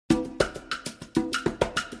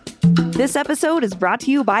This episode is brought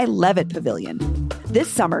to you by Levitt Pavilion. This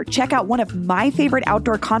summer, check out one of my favorite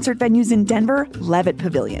outdoor concert venues in Denver, Levitt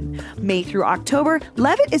Pavilion. May through October,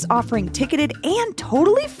 Levitt is offering ticketed and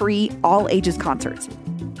totally free all-ages concerts.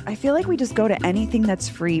 I feel like we just go to anything that's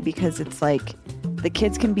free because it's like the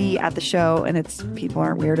kids can be at the show and it's people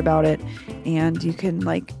aren't weird about it, and you can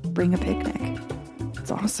like bring a picnic. It's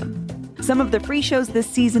awesome. Some of the free shows this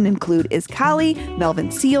season include Iskali,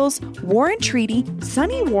 Melvin Seals, Warren Treaty,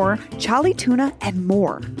 Sunny War, Charlie Tuna, and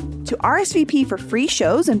more. To RSVP for free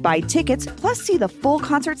shows and buy tickets, plus see the full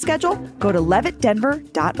concert schedule, go to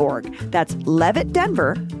levittdenver.org. That's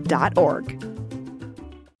levittdenver.org.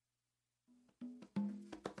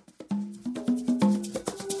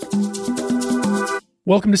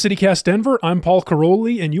 Welcome to CityCast Denver. I'm Paul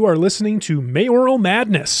Caroli, and you are listening to Mayoral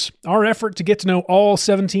Madness, our effort to get to know all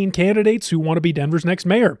 17 candidates who want to be Denver's next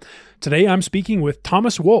mayor. Today, I'm speaking with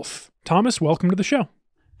Thomas Wolf. Thomas, welcome to the show.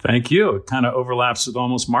 Thank you. It kind of overlaps with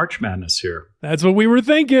almost March Madness here. That's what we were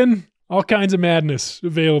thinking. All kinds of madness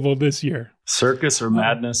available this year. Circus or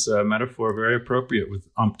madness, metaphor very appropriate with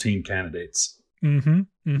umpteen candidates.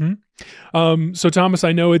 So Thomas,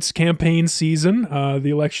 I know it's campaign season. The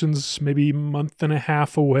election's maybe a month and a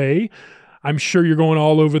half away. I'm sure you're going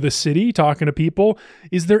all over the city talking to people.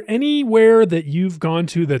 Is there anywhere that you've gone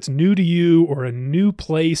to that's new to you or a new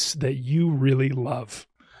place that you really love?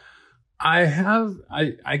 I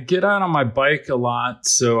get out on my bike a lot,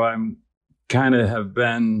 so I'm kind of have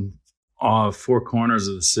been four corners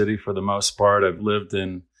of the city for the most part. I've lived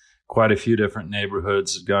in quite a few different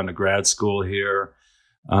neighborhoods. I've gone to grad school here.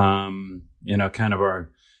 Kind of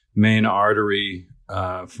our main artery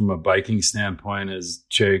from a biking standpoint is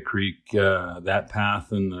Cherry Creek, that path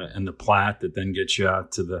and the Platte that then gets you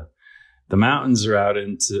out to the mountains or out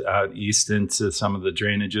east into some of the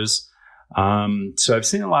drainages. So I've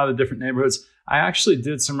seen a lot of the different neighborhoods. I actually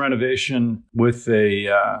did some renovation with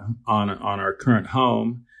on our current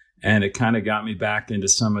home, and it kind of got me back into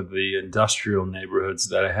some of the industrial neighborhoods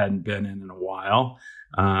that I hadn't been in a while.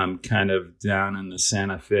 Kind of down in the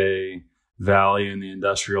Santa Fe Valley and the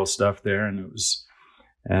industrial stuff there. And it was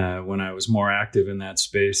when I was more active in that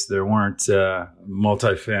space, there weren't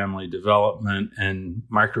multifamily development and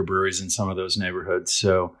microbreweries in some of those neighborhoods.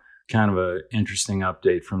 So kind of an interesting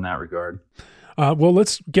update from that regard. Well,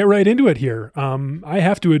 let's get right into it here. I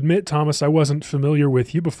have to admit, Thomas, I wasn't familiar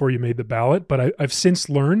with you before you made the ballot, but I've since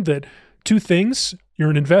learned that two things: you're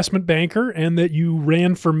an investment banker and that you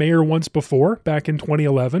ran for mayor once before, back in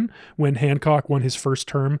 2011 when Hancock won his first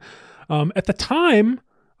term. At the time,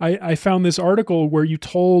 I found this article where you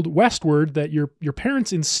told Westward that your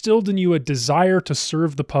parents instilled in you a desire to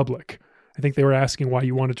serve the public. I think they were asking why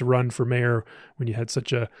you wanted to run for mayor when you had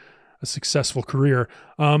such a successful career.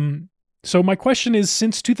 So my question is,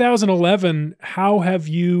 since 2011, how have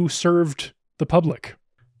you served the public?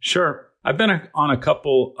 Sure. I've been on a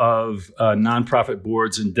couple of nonprofit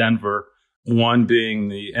boards in Denver, one being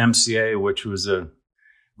the MCA, which was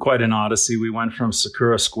quite an odyssey. We went from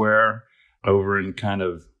Sakura Square over in kind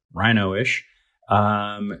of Rhino-ish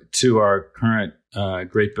to our current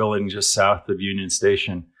great building just south of Union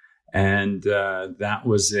Station. And that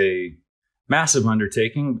was a massive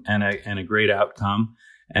undertaking and a great outcome.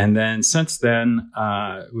 And then since then,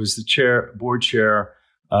 was the board chair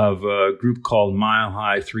of a group called Mile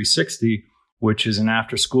High 360, which is an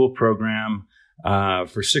after-school program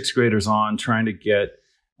for sixth graders on, trying to get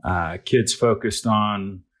kids focused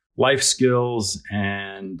on life skills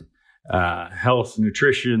and health,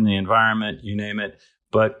 nutrition, the environment, you name it,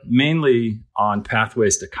 but mainly on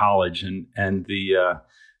pathways to college. And the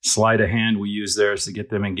sleight of hand we use there is to get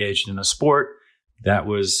them engaged in a sport that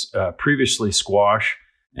was previously squash.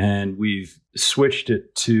 And we've switched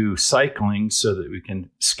it to cycling so that we can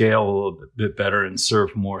scale a little bit better and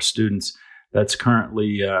serve more students. That's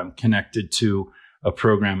currently connected to a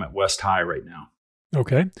program at West High right now.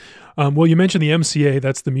 Okay. Well, you mentioned the MCA.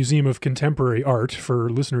 That's the Museum of Contemporary Art, for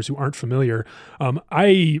listeners who aren't familiar.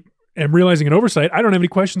 I am realizing an oversight. I don't have any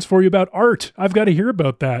questions for you about art. I've got to hear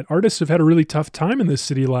about that. Artists have had a really tough time in this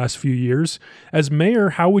city the last few years. As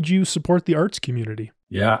mayor, how would you support the arts community?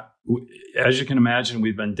 Yeah. As you can imagine,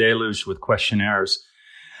 we've been deluged with questionnaires,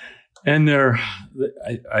 and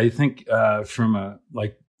I think from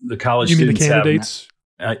the college. You mean the students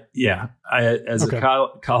candidates?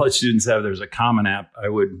 College students have, there's a common app. I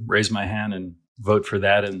would raise my hand and vote for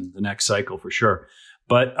that in the next cycle for sure.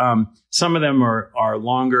 But some of them are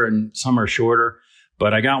longer and some are shorter.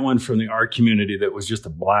 But I got one from the art community that was just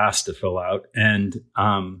a blast to fill out. And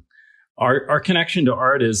our connection to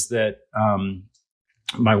art is that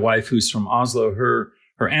my wife, who's from Oslo, her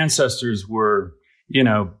ancestors were,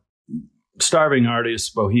 starving artists,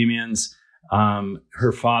 bohemians.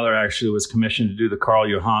 Her father actually was commissioned to do the Carl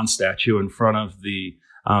Johan statue in front of the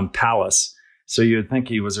palace. So you'd think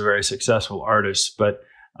he was a very successful artist, but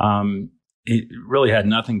he really had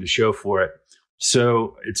nothing to show for it.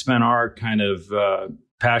 So it's been our kind of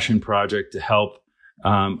passion project to help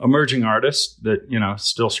emerging artists that,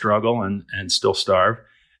 still struggle and still starve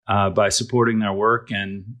by supporting their work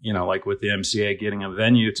and, like with the MCA, getting a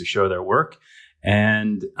venue to show their work.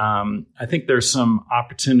 And I think there's some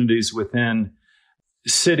opportunities within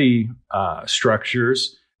city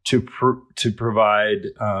structures to provide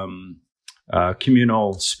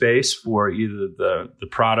communal space for either the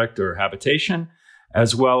product or habitation,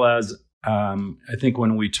 as well as I think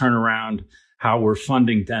when we turn around how we're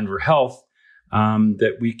funding Denver Health,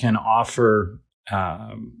 that we can offer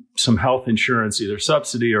some health insurance, either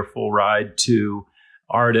subsidy or full ride to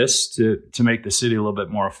artists to make the city a little bit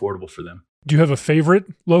more affordable for them. Do you have a favorite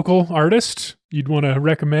local artist you'd want to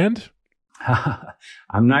recommend?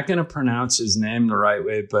 I'm not going to pronounce his name the right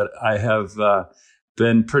way, but I have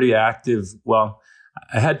been pretty active. Well,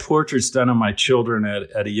 I had portraits done of my children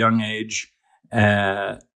at a young age,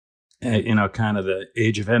 kind of the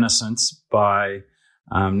age of innocence by,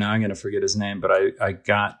 now I'm going to forget his name, but I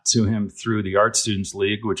got to him through the Art Students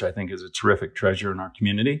League, which I think is a terrific treasure in our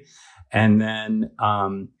community. And then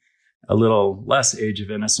a little less age of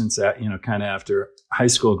innocence at, kind of after high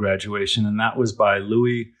school graduation. And that was by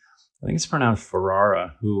Louis, I think it's pronounced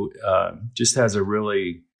Ferrara, who just has a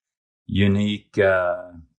really unique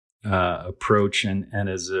approach and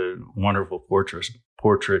is a wonderful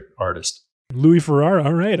portrait artist. Louis Ferrara.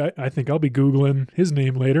 All right. I think I'll be Googling his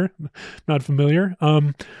name later. Not familiar.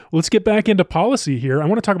 Let's get back into policy here. I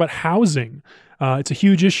want to talk about housing. It's a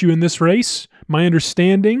huge issue in this race. My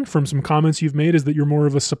understanding from some comments you've made is that you're more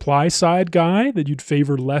of a supply side guy, that you'd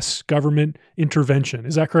favor less government intervention.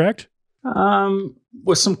 Is that correct?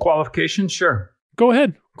 With some qualifications, sure. Go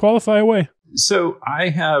ahead. Qualify away. So I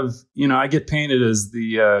have, I get painted as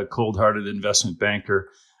the cold-hearted investment banker.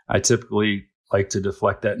 I typically like to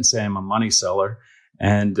deflect that and say I'm a money seller.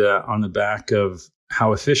 And on the back of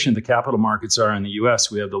how efficient the capital markets are in the U.S.,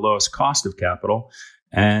 we have the lowest cost of capital.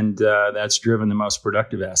 And that's driven the most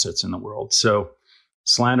productive assets in the world. So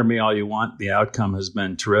slander me all you want. The outcome has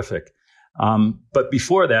been terrific. But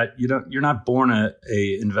before that, you're not born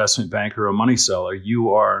a investment banker or a money seller.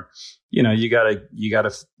 You are, you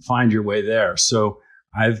gotta find your way there. So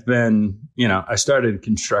I've been, I started in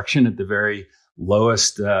construction at the very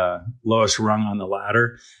lowest rung on the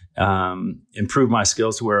ladder, improved my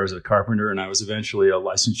skills to where I was a carpenter, and I was eventually a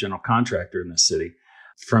licensed general contractor in the city.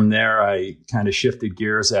 From there, I kind of shifted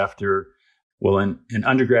gears after, in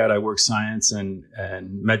undergrad, I worked science and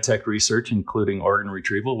med tech research, including organ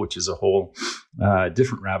retrieval, which is a whole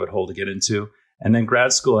different rabbit hole to get into. And then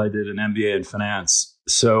grad school, I did an MBA in finance.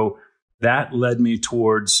 So that led me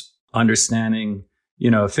towards understanding,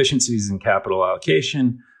 efficiencies in capital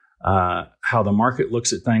allocation, how the market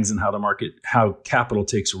looks at things and how capital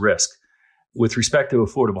takes risk. With respect to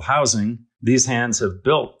affordable housing, these hands have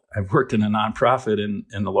built. I've worked in a nonprofit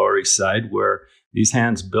in the Lower East Side where these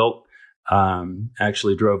hands built,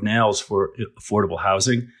 actually drove nails for affordable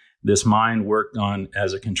housing. This mind worked on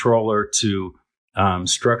as a controller to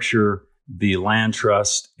structure the land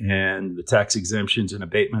trust and the tax exemptions and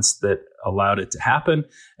abatements that allowed it to happen,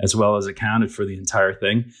 as well as accounted for the entire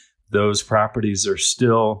thing. Those properties are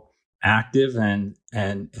still active and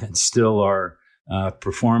still are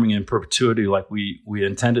performing in perpetuity like we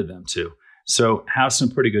intended them to. So have some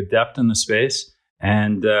pretty good depth in the space,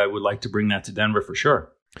 and would like to bring that to Denver for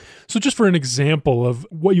sure. So just for an example of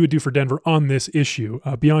what you would do for Denver on this issue,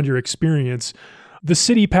 beyond your experience, the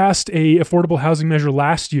city passed a affordable housing measure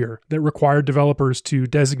last year that required developers to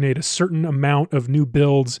designate a certain amount of new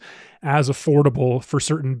builds as affordable for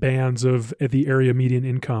certain bands of the area median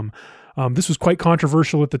income. This was quite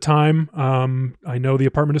controversial at the time. I know the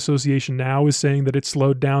Apartment Association now is saying that it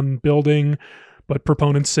slowed down building, but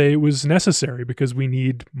proponents say it was necessary because we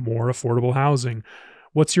need more affordable housing.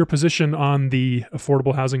 What's your position on the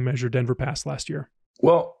affordable housing measure Denver passed last year?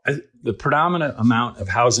 Well, the predominant amount of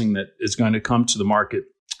housing that is going to come to the market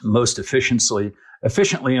most efficiently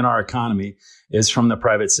in our economy is from the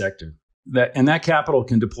private sector. That capital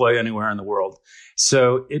can deploy anywhere in the world.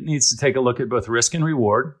 So it needs to take a look at both risk and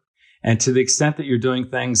reward. And to the extent that you're doing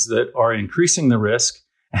things that are increasing the risk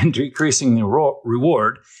and decreasing the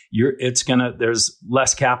reward, there's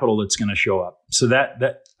less capital that's going to show up. So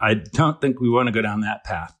that I don't think we want to go down that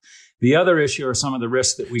path. The other issue are some of the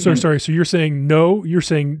risks that we. So you're saying no? You're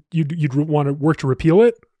saying you'd want to work to repeal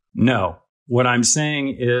it? No. What I'm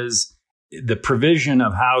saying is the provision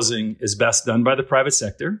of housing is best done by the private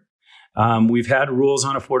sector. We've had rules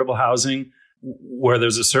on affordable housing where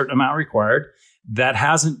there's a certain amount required. That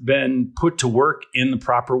hasn't been put to work in the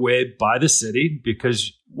proper way by the city,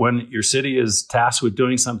 because when your city is tasked with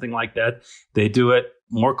doing something like that, they do it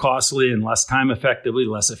more costly and less time effectively,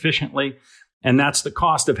 less efficiently. And that's the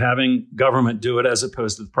cost of having government do it as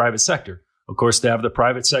opposed to the private sector. Of course, to have the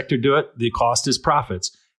private sector do it, the cost is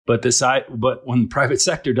profits. But when the private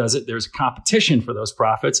sector does it, there's a competition for those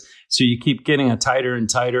profits. So you keep getting a tighter and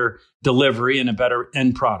tighter delivery and a better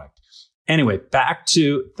end product. Anyway, back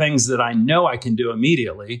to things that I know I can do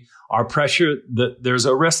immediately. Our pressure, there's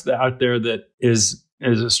a risk out there that is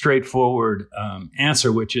a straightforward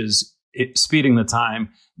answer, which is speeding the time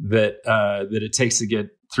that it takes to get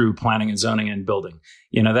through planning and zoning and building.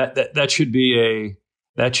 That should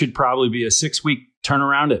probably be a 6-week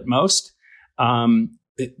turnaround at most.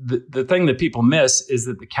 The thing that people miss is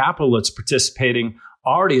that the capital that's participating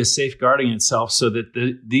already is safeguarding itself so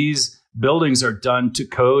that these buildings are done to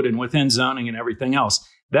code and within zoning and everything else.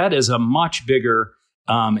 That is a much bigger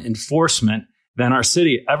enforcement than our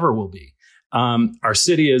city ever will be. Our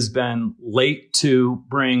city has been late to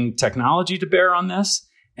bring technology to bear on this,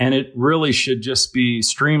 and it really should just be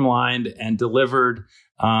streamlined and delivered,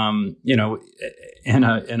 in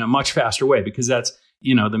a much faster way, because that's,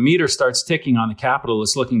 the meter starts ticking on the capital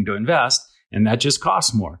that's looking to invest, and that just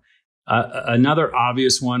costs more. Another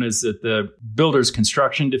obvious one is that the builder's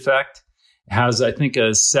construction defect has, I think, a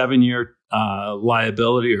 7-year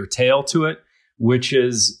liability or tail to it, which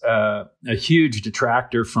is a huge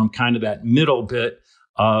detractor from kind of that middle bit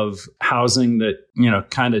of housing that,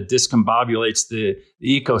 kind of discombobulates the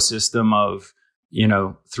ecosystem of,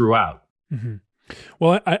 throughout. Mm-hmm.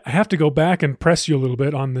 Well, I have to go back and press you a little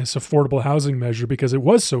bit on this affordable housing measure because it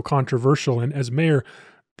was so controversial. And as mayor,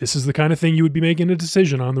 this is the kind of thing you would be making a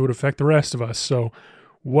decision on that would affect the rest of us. So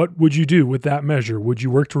what would you do with that measure? Would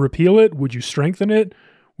you work to repeal it? Would you strengthen it?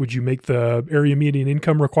 Would you make the area median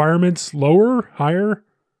income requirements lower, higher?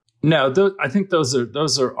 No, I think those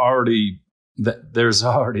are already, there's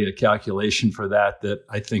already a calculation for that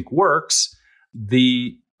I think works.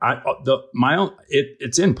 It's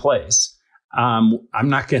in place. I'm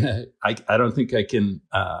not gonna. I don't think I can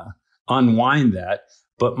unwind that.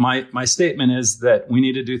 But my statement is that we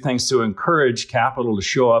need to do things to encourage capital to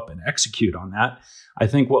show up and execute on that. I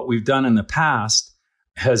think what we've done in the past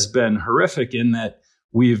has been horrific in that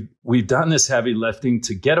we've done this heavy lifting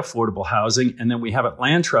to get affordable housing, and then we have it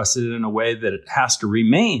land trusted in a way that it has to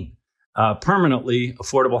remain permanently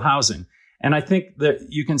affordable housing. And I think that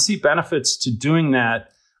you can see benefits to doing that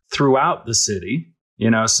throughout the city.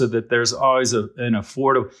 So that there's always an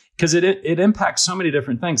affordable, because it impacts so many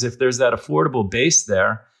different things. If there's that affordable base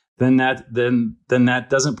there, then that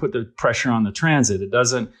doesn't put the pressure on the transit. It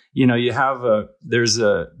doesn't,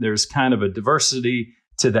 there's kind of a diversity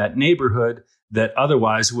to that neighborhood that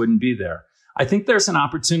otherwise wouldn't be there. I think there's an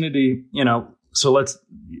opportunity, so let's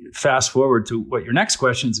fast forward to what your next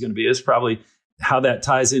question is going to be, is probably how that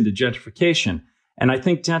ties into gentrification. And I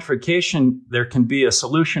think gentrification, there can be a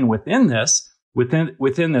solution within this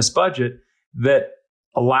budget that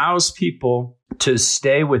allows people to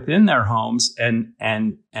stay within their homes and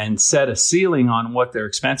set a ceiling on what their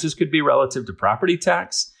expenses could be relative to property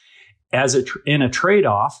tax in a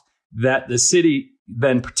trade-off that the city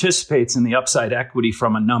then participates in the upside equity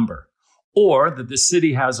from a number, or that the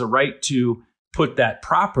city has a right to put that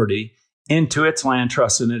property into its land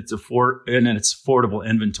trust and its affordable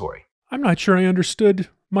inventory. I'm not sure I understood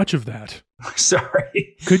much of that.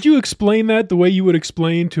 Sorry. Could you explain that the way you would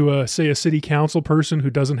explain to, say, a city council person who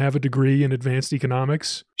doesn't have a degree in advanced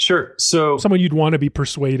economics? Sure. So someone you'd want to be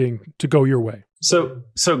persuading to go your way. So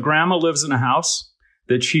grandma lives in a house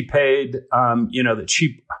that she paid, I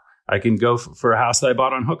can go for a house that I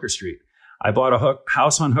bought on Hooker Street. I bought a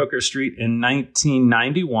house on Hooker Street in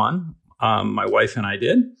 1991. My wife and I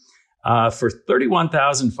did, for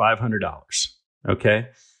 $31,500. Okay.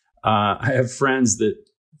 I have friends that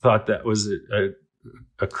thought that was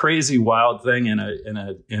a crazy, wild thing in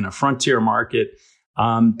a frontier market.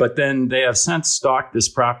 But then they have since stocked this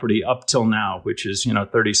property up till now, which is,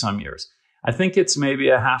 30 some years. I think it's maybe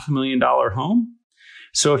a $500,000 home.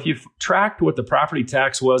 So if you've tracked what the property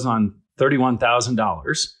tax was on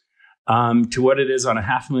 $31,000 to what it is on a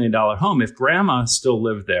 $500,000 home, if grandma still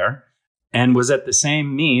lived there and was at the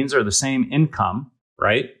same means or the same income,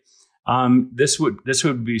 right? This would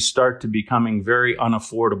start to becoming very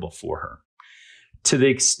unaffordable for her. To the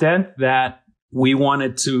extent that we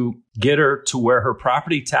wanted to get her to where her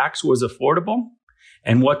property tax was affordable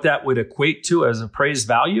and what that would equate to as appraised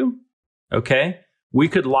value, okay, we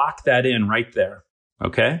could lock that in right there,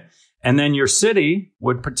 okay? And then your city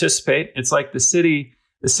would participate. It's like the city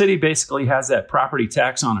the city basically has that property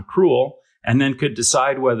tax on accrual and then could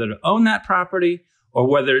decide whether to own that property or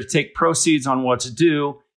whether to take proceeds on what's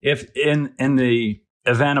due if in the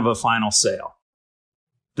event of a final sale.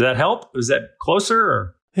 Did that help? Was that closer?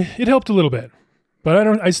 Or? It helped a little bit,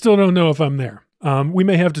 but I still don't know if I'm there. We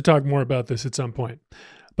may have to talk more about this at some point,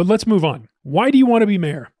 but let's move on. Why do you want to be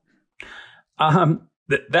mayor?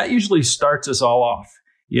 That usually starts us all off.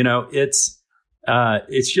 You know, it's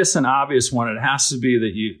just an obvious one. It has to be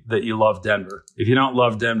that you love Denver. If you don't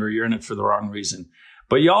love Denver, you're in it for the wrong reason.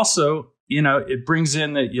 But you also, you know, it brings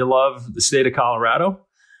in that you love the state of Colorado.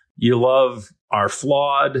 You love our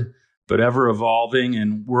flawed but ever evolving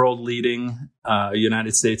and world leading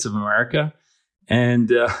United States of America.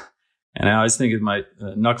 And I always think of my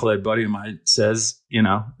knucklehead buddy of mine says, you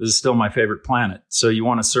know, this is still my favorite planet. So you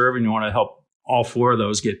want to serve and you want to help all four of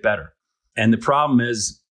those get better. And the problem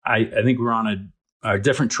is, I think we're on a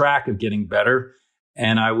different track of getting better.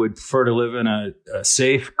 And I would prefer to live in a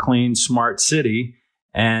safe, clean, smart city.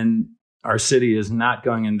 And our city is not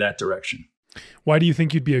going in that direction. Why do you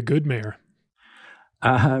think you'd be a good mayor?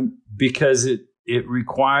 Because it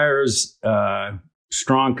requires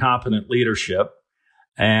strong, competent leadership.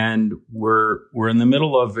 And we're in the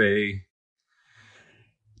middle of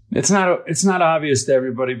it's not obvious to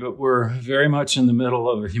everybody, but we're very much in the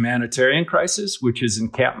middle of a humanitarian crisis, which is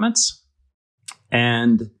encampments.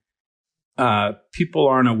 And people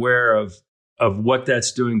aren't aware of what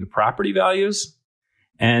that's doing to property values.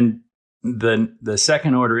 And the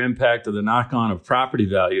second order impact of the knock-on of property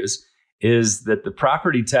values is that the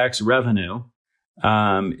property tax revenue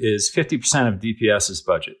is 50% of DPS's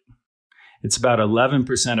budget. It's about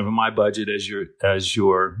 11% of my budget as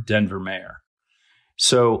your Denver mayor.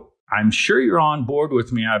 So I'm sure you're on board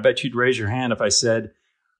with me. I bet you'd raise your hand if I said,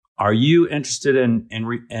 are you interested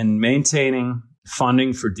in maintaining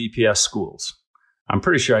funding for DPS schools? I'm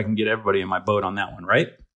pretty sure I can get everybody in my boat on that one, right?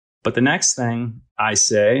 But the next thing I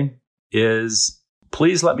say is,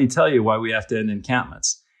 please let me tell you why we have to end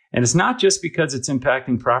encampments. And it's not just because it's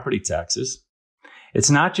impacting property taxes. It's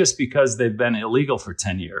not just because they've been illegal for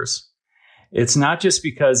 10 years. It's not just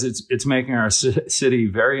because it's making our city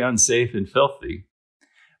very unsafe and filthy.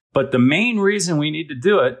 But the main reason we need to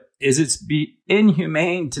do it is it's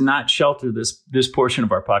inhumane to not shelter this portion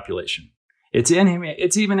of our population. It's inhumane.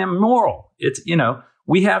 It's even immoral. It's, you know,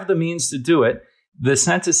 we have the means to do it. The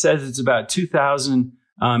census says it's about 2,000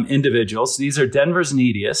 individuals. These are Denver's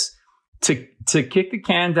neediest. To kick the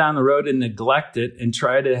can down the road and neglect it and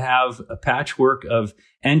try to have a patchwork of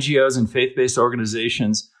NGOs and faith-based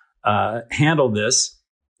organizations handle this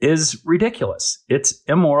is ridiculous. It's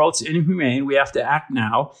immoral. It's inhumane. We have to act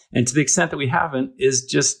now. And to the extent that we haven't is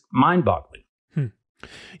just mind-boggling.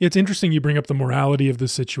 It's interesting you bring up the morality of the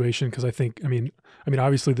situation because I mean,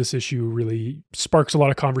 obviously this issue really sparks a lot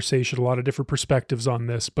of conversation, a lot of different perspectives on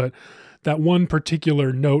this, but that one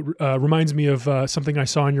particular note reminds me of something I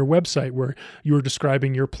saw on your website where you were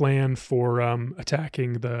describing your plan for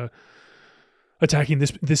attacking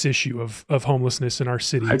this issue of homelessness in our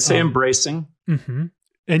city. I'd say embracing. Mm-hmm.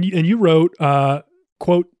 And you wrote,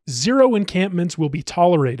 quote, "Zero encampments will be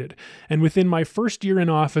tolerated. And within my first year in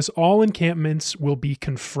office, all encampments will be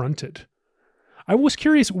confronted." I was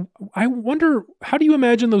curious. I wonder, how do you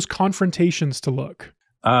imagine those confrontations to look?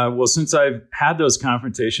 Well, since I've had those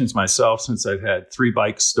confrontations myself, since I've had 3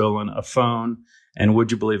 bikes stolen, a phone, and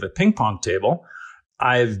would you believe a ping pong table,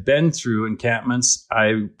 I've been through encampments.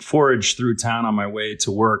 I foraged through town on my way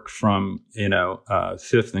to work from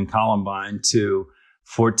 5th and Columbine to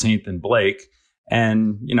 14th and Blake.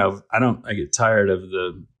 And, I get tired of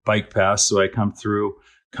the bike path. So I come through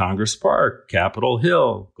Congress Park, Capitol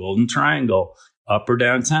Hill, Golden Triangle, upper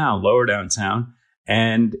downtown, lower downtown.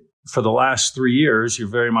 And for the last 3 years, you're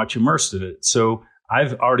very much immersed in it. So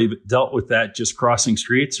I've already dealt with that just crossing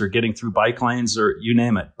streets or getting through bike lanes or you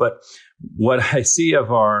name it. But what I see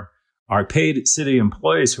of our paid city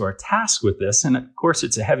employees who are tasked with this, and of course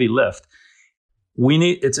it's a heavy lift,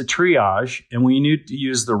 it's a triage and we need to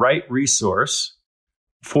use the right resource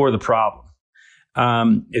for the problem.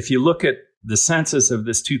 If you look at the census of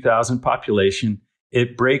this 2,000 population,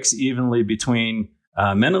 it breaks evenly between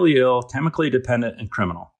mentally ill, chemically dependent, and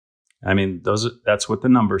criminal. I mean, that's what the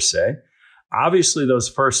numbers say. Obviously, those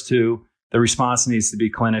first two, the response needs to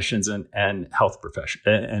be clinicians and health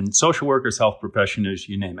professionals and social workers, health professionals,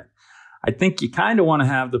 you name it. I think you kind of want to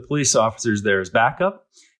have the police officers there as backup.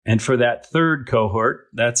 And for that third cohort,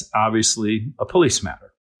 that's obviously a police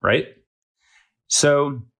matter, right?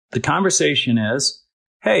 So the conversation is,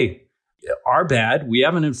 hey, our bad. We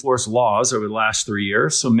haven't enforced laws over the last 3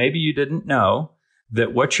 years. So maybe you didn't know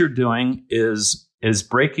that what you're doing is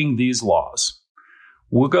breaking these laws.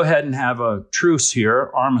 we'll go ahead and have a truce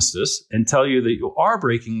here, armistice, and tell you that you are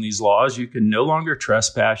breaking these laws. You can no longer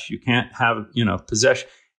trespass. You can't have, possession.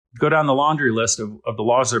 Go down the laundry list of the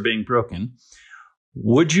laws that are being broken.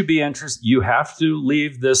 Would you be interested? You have to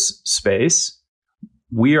leave this space.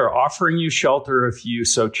 We are offering you shelter if you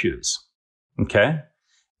so choose. Okay.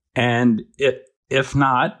 And if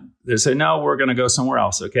not, they say, no, we're going to go somewhere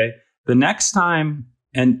else. Okay. The next time,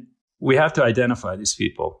 and we have to identify these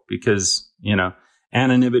people because,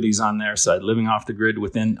 anonymity's on their side. Living off the grid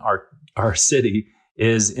within our city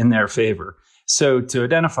is in their favor. So to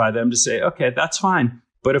identify them, to say, okay, that's fine.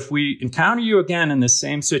 But if we encounter you again in the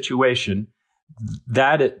same situation,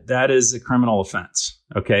 that is a criminal offense.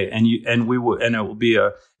 Okay. And it will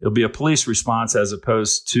be a police response as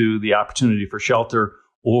opposed to the opportunity for shelter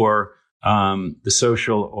or the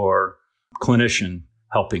social or clinician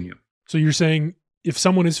helping you. So you're saying if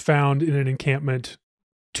someone is found in an encampment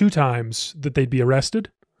 2 times that they'd be arrested?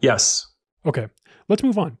 Yes. Okay. Let's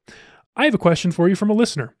move on. I have a question for you from a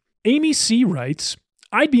listener. Amy C. writes,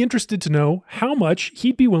 I'd be interested to know how much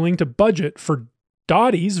he'd be willing to budget for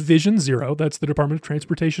Dottie's Vision Zero, that's the Department of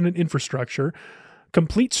Transportation and Infrastructure,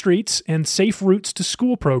 complete streets and safe routes to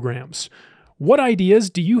school programs. What ideas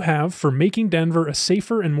do you have for making Denver a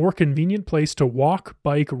safer and more convenient place to walk,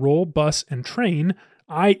 bike, roll, bus, and train,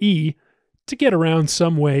 i.e., to get around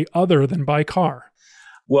some way other than by car?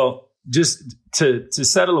 Well, just to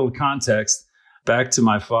set a little context, back to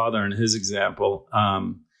my father and his example,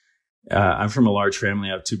 I'm from a large family.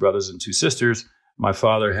 I have 2 brothers and 2 sisters. My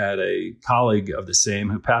father had a colleague of the same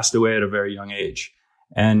who passed away at a very young age.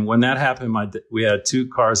 And when that happened, we had 2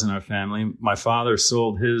 cars in our family. My father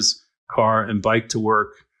sold his car and biked to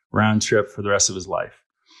work round trip for the rest of his life,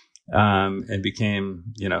 and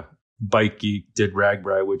became, bike geek, did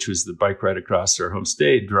RAGBRAI, which was the bike ride across our home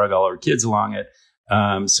state, drug all our kids along it.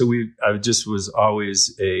 So I just was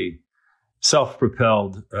always a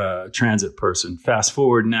self-propelled transit person. Fast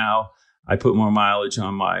forward now, I put more mileage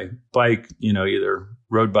on my bike, either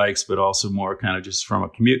road bikes, but also more kind of just from a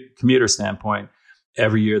commuter standpoint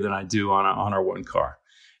every year than I do on our one car.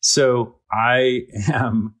 So I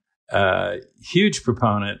am a huge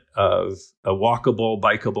proponent of a walkable,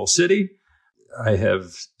 bikeable city. I have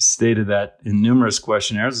stated that in numerous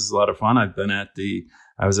questionnaires. It's a lot of fun. I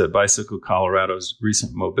was at Bicycle Colorado's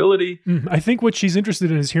recent mobility. I think what she's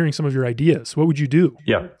interested in is hearing some of your ideas. What would you do?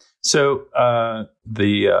 Yeah. So I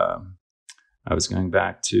was going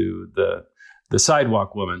back to the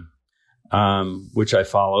sidewalk woman, which I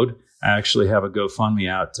followed. I actually have a GoFundMe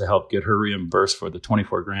out to help get her reimbursed for the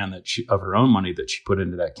 $24,000 of her own money that she put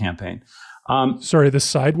into that campaign. Sorry, the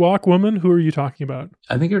sidewalk woman? Who are you talking about?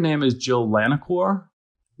 I think her name is Jill Lanacor.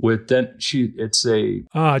 Jill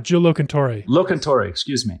Locantore. Locantore,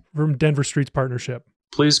 excuse me. From Denver Streets Partnership.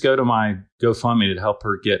 Please go to my GoFundMe to help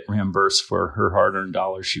her get reimbursed for her hard-earned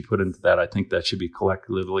dollars she put into that. I think that should be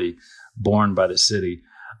collectively borne by the city.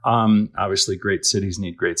 Obviously, great cities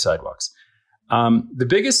need great sidewalks. The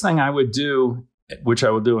biggest thing I would do, which I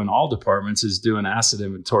will do in all departments, is do an asset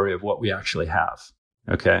inventory of what we actually have.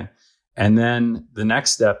 Okay. And then the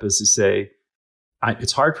next step is to say,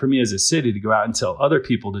 it's hard for me as a city to go out and tell other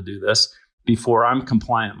people to do this before I'm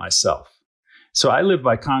compliant myself. So I live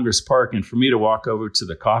by Congress Park, and for me to walk over to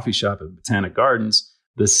the coffee shop at Botanic Gardens,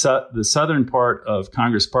 the southern part of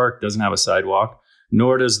Congress Park doesn't have a sidewalk,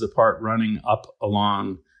 nor does the part running up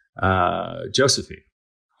along Josephine.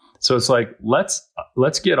 So it's like,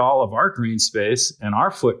 let's get all of our green space and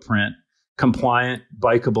our footprint compliant,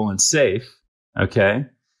 bikeable, and safe. Okay.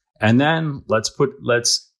 And then let's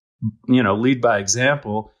lead by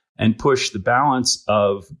example and push the balance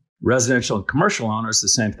of residential and commercial owners the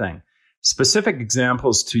same thing. Specific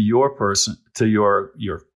examples to your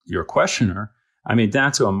questioner,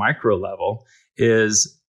 down to a micro level,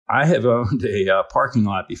 is I have owned a parking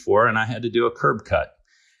lot before, and I had to do a curb cut.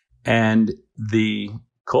 And the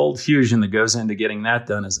cold fusion that goes into getting that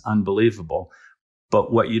done is unbelievable.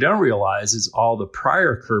 But what you don't realize is all the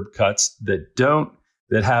prior curb cuts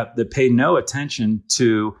that pay no attention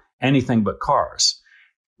to anything but cars.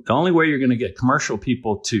 The only way you're going to get commercial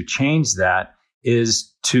people to change that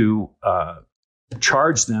is to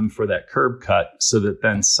charge them for that curb cut so that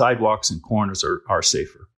then sidewalks and corners are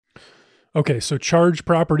safer. Okay, so charge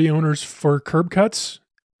property owners for curb cuts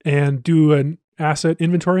and do an asset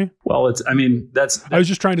inventory? Well, I was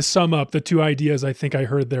just trying to sum up the 2 ideas I think I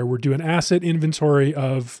heard there. We're doing asset inventory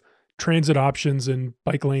of transit options and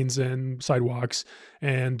bike lanes and sidewalks,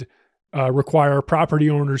 and require property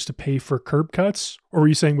owners to pay for curb cuts? Or were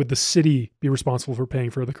you saying would the city be responsible for paying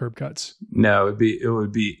for the curb cuts? No, it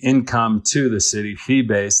would be income to the city,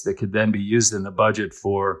 fee-based, that could then be used in the budget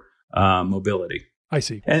for mobility. I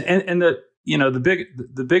see. And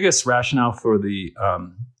the biggest rationale for the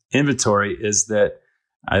inventory is that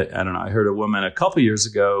I don't know. I heard a woman a couple years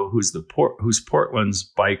ago who's Portland's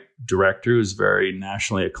bike director, who's very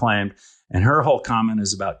nationally acclaimed, and her whole comment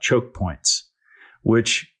is about choke points,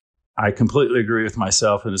 which I completely agree with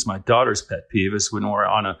myself, and is my daughter's pet peeve. Is when we're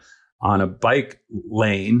on a bike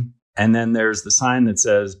lane, and then there's the sign that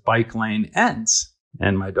says bike lane ends,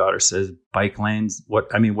 and my daughter says, "Bike lanes?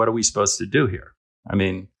 What are we supposed to do here? I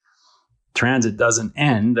mean, transit doesn't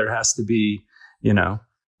end. There has to be,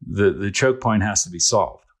 the choke point has to be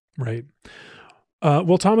solved." Right.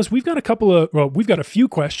 Well, Thomas, we've got a few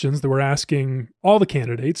questions that we're asking all the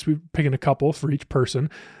candidates. We're picking a couple for each person.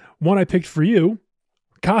 One I picked for you,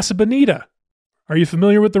 Casa Bonita. Are you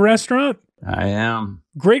familiar with the restaurant? I am.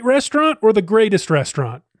 Great restaurant or the greatest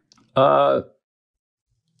restaurant? The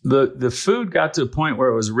food got to a point where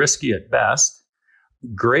it was risky at best.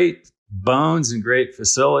 Great bones and great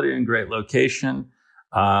facility and great location.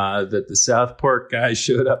 That the Southport guys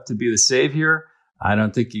showed up to be the savior. I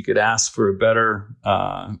don't think you could ask for a better,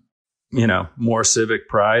 more civic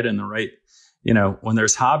pride and the right, when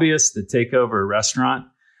there's hobbyists that take over a restaurant,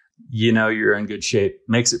 you're in good shape.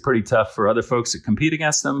 Makes it pretty tough for other folks that compete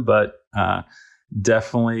against them, but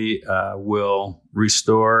definitely will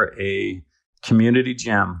restore a community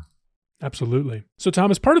gem. Absolutely. So,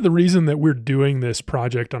 Thomas, part of the reason that we're doing this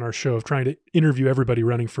project on our show of trying to interview everybody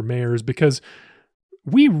running for mayor is because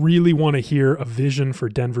we really want to hear a vision for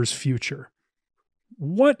Denver's future.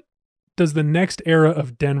 What does the next era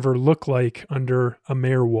of Denver look like under a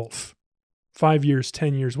Mayor Wolf? 5 years,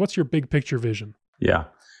 10 years? What's your big picture vision? Yeah.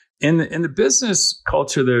 In the business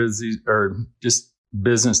culture, there's these, or just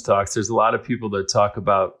business talks, there's a lot of people that talk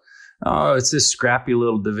about, it's this scrappy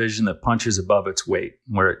little division that punches above its weight,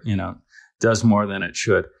 where it, does more than it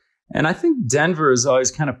should. And I think Denver has always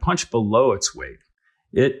kind of punched below its weight.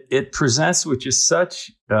 It presents with just such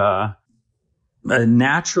a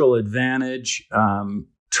natural advantage,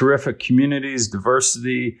 terrific communities,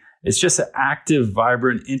 diversity. It's just an active,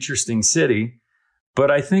 vibrant, interesting city. But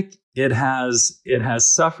I think it has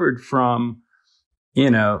suffered from,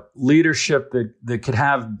 leadership that could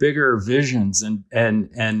have bigger visions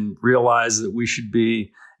and realize that we should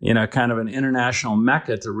be, kind of an international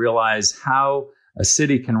mecca to realize how a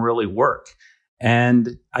city can really work.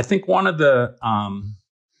 And I think one of the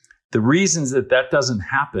reasons that doesn't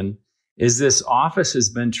happen is this office has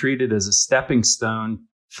been treated as a stepping stone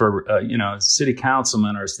for, a city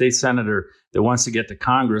councilman or a state senator that wants to get to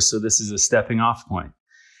Congress. So this is a stepping off point.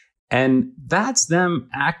 And that's them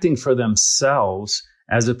acting for themselves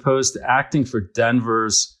as opposed to acting for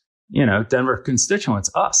Denver's, Denver constituents,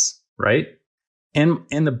 us, right? In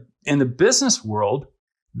the business world,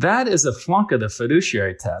 that is a flunk of the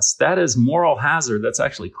fiduciary test. That is moral hazard. That's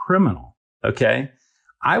actually criminal. Okay.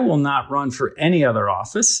 I will not run for any other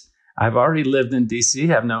office. I've already lived in DC,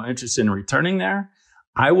 have no interest in returning there.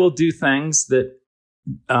 I will do things that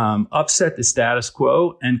upset the status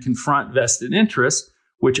quo and confront vested interests,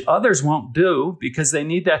 which others won't do because they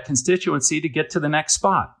need that constituency to get to the next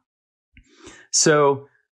spot. So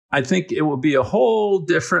I think it will be a whole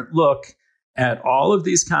different look at all of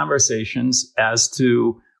these conversations as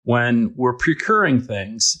to when we're procuring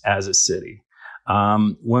things as a city,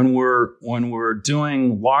 when we're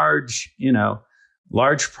doing large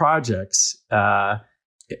projects. Are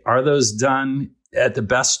those done at the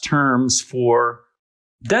best terms for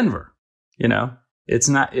Denver?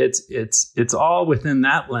 It's all within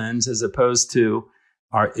that lens, as opposed to,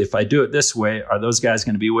 if I do it this way, are those guys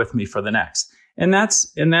going to be with me for the next? And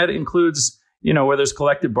that includes, where there's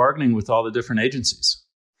collective bargaining with all the different agencies.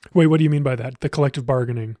 Wait, what do you mean by that? The collective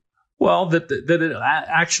bargaining? Well, that it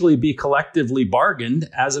actually be collectively bargained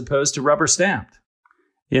as opposed to rubber stamped.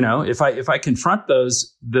 If I confront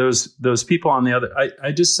those people on the other,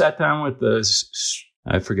 I just sat down with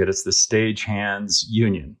it's the Stagehands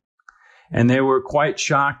Union. And they were quite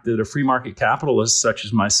shocked that a free market capitalist such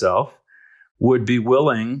as myself would be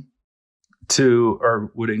willing to,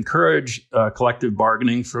 or would encourage collective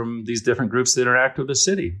bargaining from these different groups that interact with the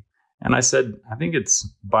city. And I said, I think it's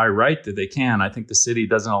by right that they can. I think the city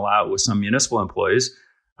doesn't allow it with some municipal employees.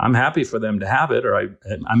 I'm happy for them to have it, or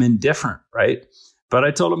I'm indifferent, right? But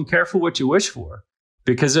I told them, careful what you wish for,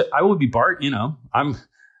 because I would be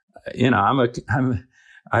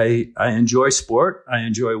I enjoy sport. I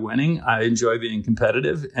enjoy winning. I enjoy being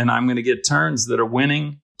competitive, and I'm going to get terms that are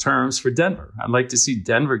winning terms for Denver. I'd like to see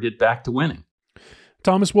Denver get back to winning.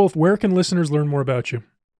 Thomas Wolf, where can listeners learn more about you?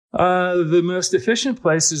 The most efficient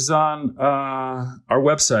place is on our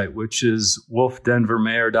website, which is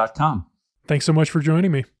wolfdenvermayor.com. Thanks so much for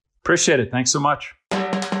joining me. Appreciate it. Thanks so much.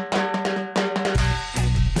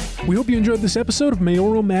 We hope you enjoyed this episode of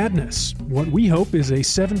Mayoral Madness, what we hope is a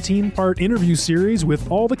 17-part interview series with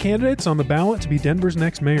all the candidates on the ballot to be Denver's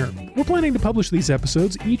next mayor. We're planning to publish these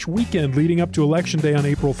episodes each weekend leading up to Election Day on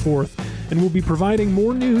April 4th, and we'll be providing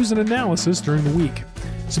more news and analysis during the week.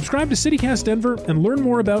 Subscribe to CityCast Denver and learn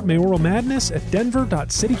more about Mayoral Madness at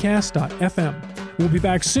denver.citycast.fm. We'll be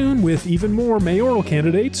back soon with even more mayoral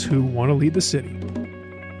candidates who want to lead the city.